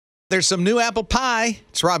There's some new apple pie.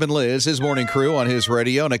 It's Rob and Liz, his morning crew on his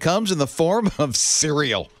radio, and it comes in the form of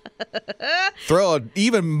cereal. Throw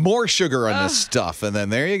even more sugar on this stuff, and then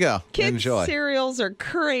there you go. Kids' Enjoy. cereals are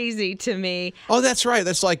crazy to me. Oh, that's right.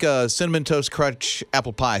 That's like a Cinnamon Toast Crunch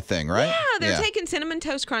apple pie thing, right? Yeah, they're taking Cinnamon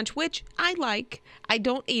Toast Crunch, which I like. I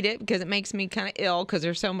don't eat it because it makes me kind of ill because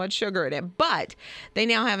there's so much sugar in it. But they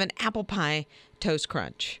now have an apple pie Toast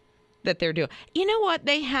Crunch that they're doing. You know what?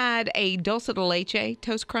 They had a dulce de leche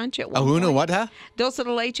Toast Crunch at one point. What, huh? Dulce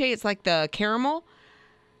de leche, it's like the caramel.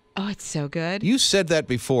 Oh, it's so good. You said that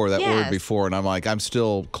before, that Yes. word before, and I'm like, I'm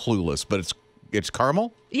still clueless, but it's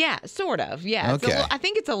caramel? Yeah, sort of. Yeah. It's a Okay. little, I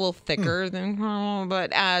think it's a little thicker than caramel, but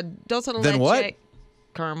dulce de leche. Then what?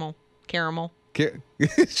 Caramel.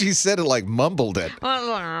 She said it like mumbled it.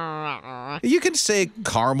 You can say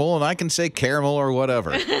caramel, and I can say caramel or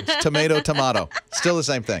whatever. It's tomato. Still the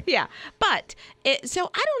same thing. Yeah, but so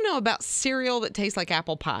I don't know about cereal that tastes like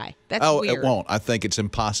apple pie. That's weird. It won't. I think it's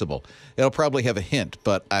impossible. It'll probably have a hint,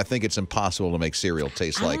 but I think it's impossible to make cereal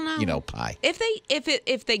taste like, pie.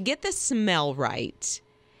 If they get the smell right,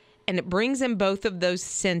 and it brings in both of those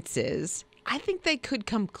senses, I think they could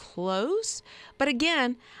come close. But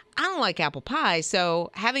again, I don't like apple pie,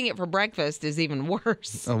 so having it for breakfast is even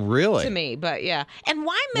worse. Oh, really? To me, but yeah. And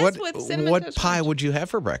why mess with cinnamon What toast pie crunch? would you have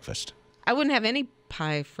for breakfast? I wouldn't have any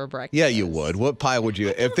pie for breakfast. Yeah, you would. What pie would you?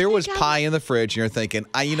 If there was pie in the fridge and you're thinking,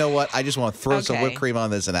 you know what? I just want to throw some whipped cream on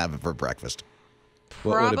this and have it for breakfast.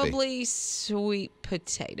 What would it be? Probably sweet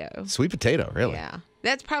potato. Sweet potato, really? Yeah.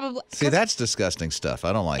 That's probably... See, that's disgusting stuff.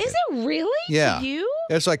 I don't like it. Is it really? Yeah. To you?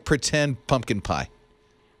 It's like pretend pumpkin pie.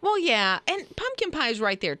 Well, yeah. And pumpkin pie is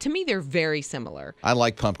right there. To me, they're very similar. I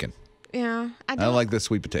like pumpkin. Yeah. I like the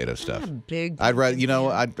sweet potato stuff. Big. I'd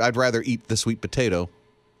rather eat the sweet potato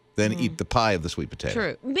than eat the pie of the sweet potato.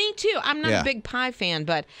 True. Me too. I'm not a big pie fan,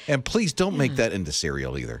 but... And please don't make that into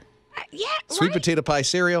cereal either. Yeah, Sweet potato pie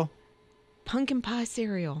cereal? Pumpkin pie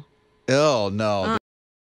cereal. Oh, no.